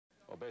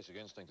Basic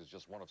Instinct is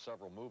just one of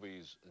several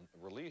movies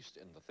released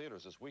in the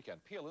theaters this weekend.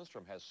 Pia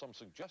Lindstrom has some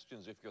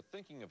suggestions if you're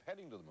thinking of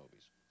heading to the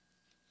movies.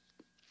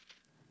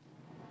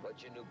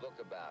 What's your new book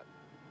about?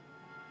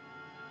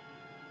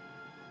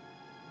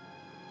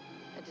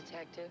 A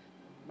detective.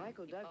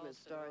 Michael Douglas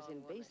stars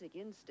in Basic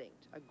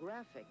Instinct, a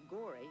graphic,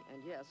 gory,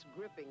 and yes,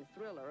 gripping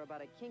thriller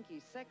about a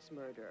kinky sex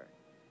murderer.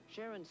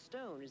 Sharon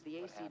Stone is the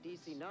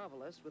AC/DC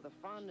novelist with a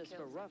fondness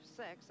for rough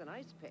sex and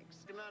ice picks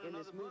in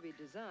this movie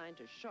designed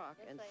to shock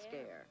and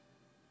scare.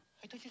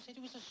 I thought you said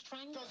he was a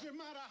strangler. Doesn't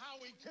matter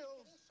how he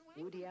kills.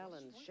 Woody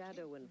Allen's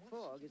Shadow and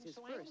Fog is his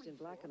first in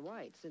black and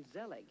white since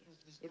Zelig.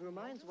 It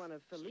reminds one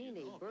of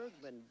Fellini,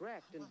 Bergman,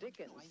 Brecht, and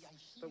Dickens.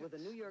 But with a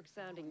New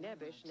York-sounding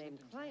nebbish named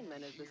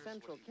Kleinman as the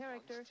central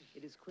character,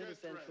 it is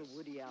quintessential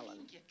Woody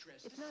Allen.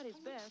 It's not his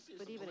best,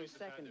 but even his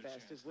second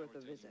best is worth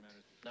a visit.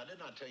 Now,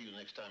 didn't I tell you the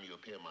next time you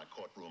appear in my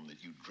courtroom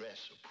that you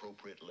dress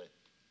appropriately?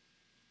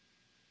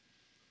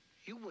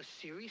 You were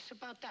serious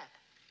about that?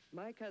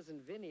 My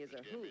Cousin Vinny is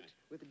a hoot,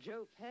 with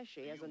Joe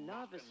Pesci as a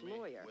novice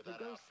lawyer who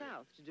goes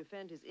south to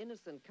defend his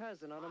innocent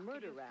cousin on a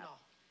murder rap.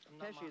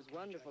 Pesci is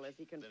wonderful as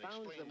he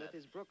confounds them with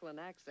his Brooklyn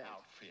accent.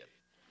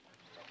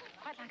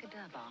 Quite like a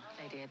double,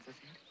 Lady Edsa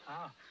said.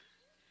 Ah.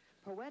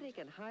 Poetic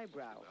and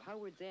highbrow,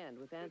 Howard's End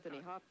with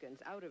Anthony Hopkins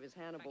out of his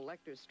Hannibal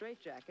Lecter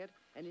straitjacket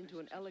and into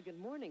an elegant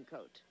morning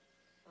coat.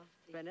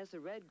 Vanessa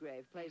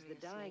Redgrave plays the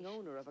dying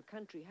owner of a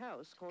country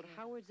house called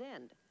Howard's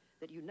End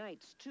that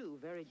unites two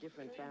very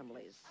different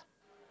families.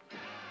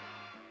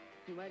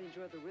 You might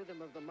enjoy the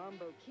rhythm of the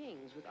Mambo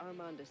Kings with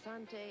Armand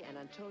Asante and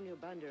Antonio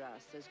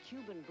Banderas as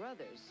Cuban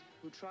brothers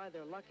who try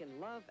their luck in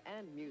love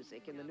and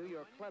music in the New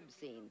York club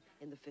scene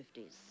in the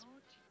 50s.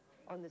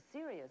 On the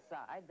serious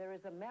side, there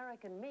is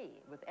American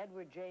Me with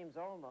Edward James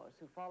Olmos,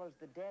 who follows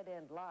the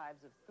dead-end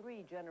lives of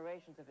 3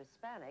 generations of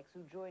Hispanics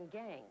who join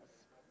gangs.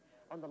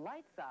 On the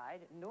light side,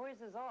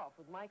 Noise is Off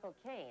with Michael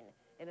Caine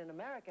in an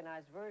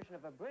Americanized version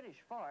of a British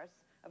farce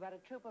about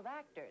a troupe of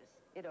actors.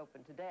 It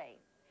opened today.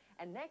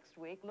 And next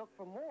week, look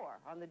for more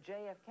on the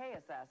JFK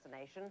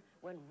assassination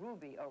when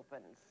Ruby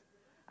opens.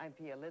 I'm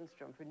Pia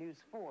Lindstrom for News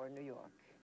 4 New York.